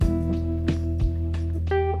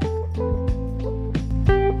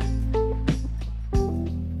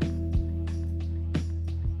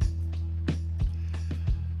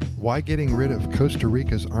Why getting rid of Costa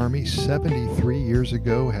Rica's army 73 years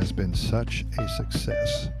ago has been such a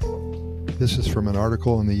success. This is from an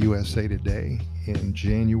article in the USA Today in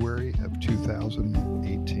January of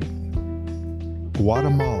 2018.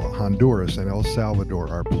 Guatemala, Honduras, and El Salvador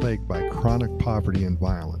are plagued by chronic poverty and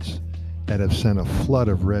violence that have sent a flood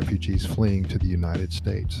of refugees fleeing to the United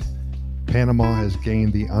States. Panama has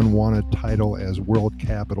gained the unwanted title as world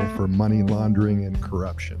capital for money laundering and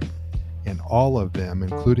corruption, and all of them,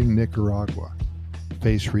 including Nicaragua,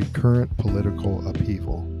 face recurrent political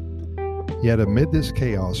upheaval. Yet amid this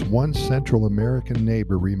chaos, one Central American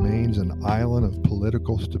neighbor remains an island of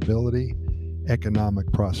political stability,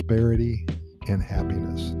 economic prosperity, and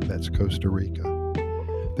happiness. That's Costa Rica.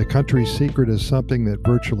 The country's secret is something that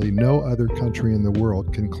virtually no other country in the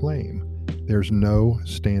world can claim. There's no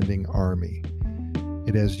standing army.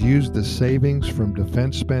 It has used the savings from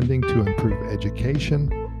defense spending to improve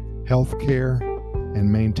education, healthcare, and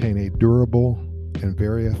maintain a durable and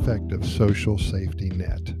very effective social safety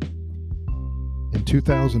net. In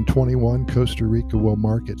 2021, Costa Rica will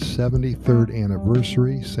mark its 73rd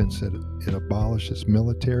anniversary since it abolished its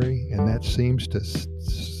military, and that seems to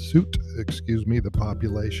suit the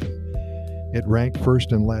population. It ranked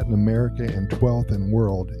first in Latin America and 12th in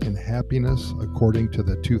world in happiness, according to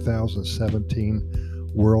the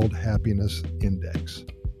 2017 World Happiness Index.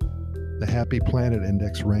 The Happy Planet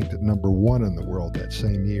Index ranked at number 1 in the world that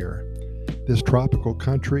same year. This tropical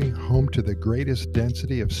country, home to the greatest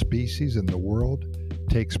density of species in the world,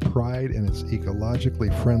 takes pride in its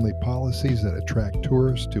ecologically friendly policies that attract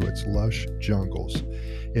tourists to its lush jungles.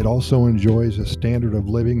 It also enjoys a standard of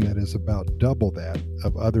living that is about double that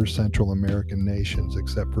of other Central American nations,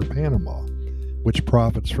 except for Panama, which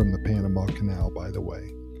profits from the Panama Canal, by the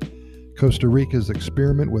way. Costa Rica's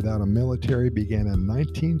experiment without a military began in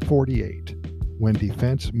 1948, when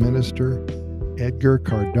Defense Minister Edgar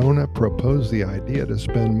Cardona proposed the idea to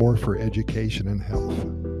spend more for education and health.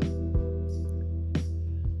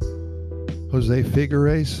 Jose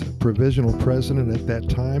Figueres, provisional president at that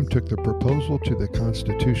time, took the proposal to the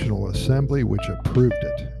Constitutional Assembly, which approved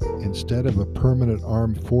it. Instead of a permanent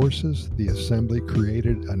armed forces, the Assembly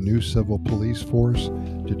created a new civil police force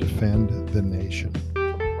to defend the nation.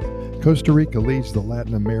 Costa Rica leads the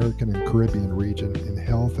Latin American and Caribbean region in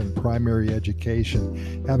health and primary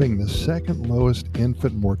education, having the second lowest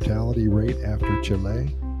infant mortality rate after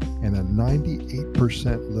Chile and a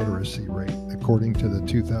 98% literacy rate, according to the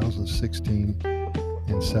 2016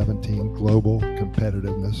 and 17 Global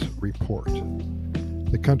Competitiveness Report.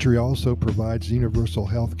 The country also provides universal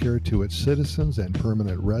health care to its citizens and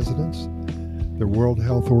permanent residents. The World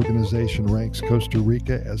Health Organization ranks Costa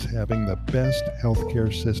Rica as having the best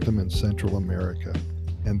healthcare system in Central America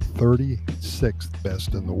and 36th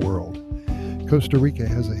best in the world. Costa Rica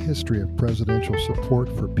has a history of presidential support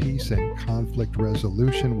for peace and conflict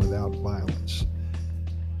resolution without violence.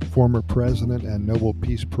 Former President and Nobel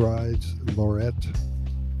Peace Prize laureate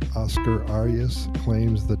Oscar Arias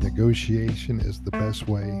claims the negotiation is the best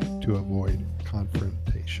way to avoid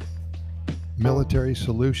confrontation. Military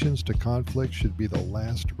solutions to conflict should be the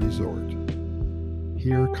last resort.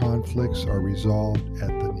 Here, conflicts are resolved at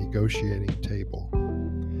the negotiating table.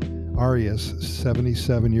 Arias,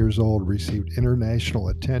 77 years old, received international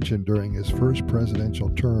attention during his first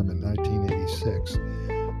presidential term in 1986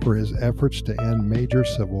 for his efforts to end major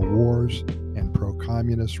civil wars and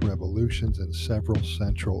pro-communist revolutions in several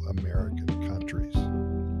Central American countries.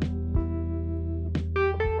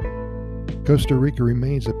 Costa Rica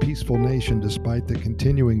remains a peaceful nation despite the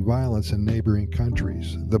continuing violence in neighboring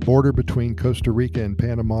countries. The border between Costa Rica and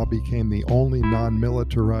Panama became the only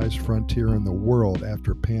non-militarized frontier in the world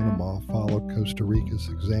after Panama followed Costa Rica's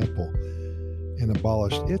example and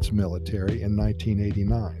abolished its military in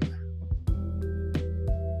 1989.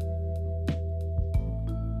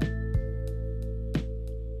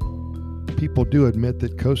 People do admit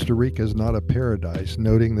that Costa Rica is not a paradise,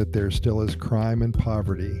 noting that there still is crime and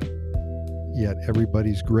poverty. Yet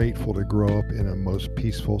everybody's grateful to grow up in a most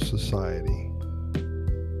peaceful society.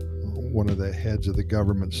 One of the heads of the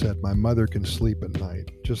government said, "My mother can sleep at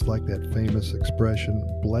night," just like that famous expression,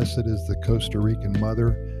 "Blessed is the Costa Rican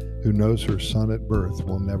mother who knows her son at birth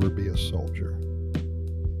will never be a soldier."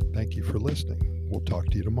 Thank you for listening. We'll talk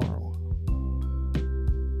to you tomorrow.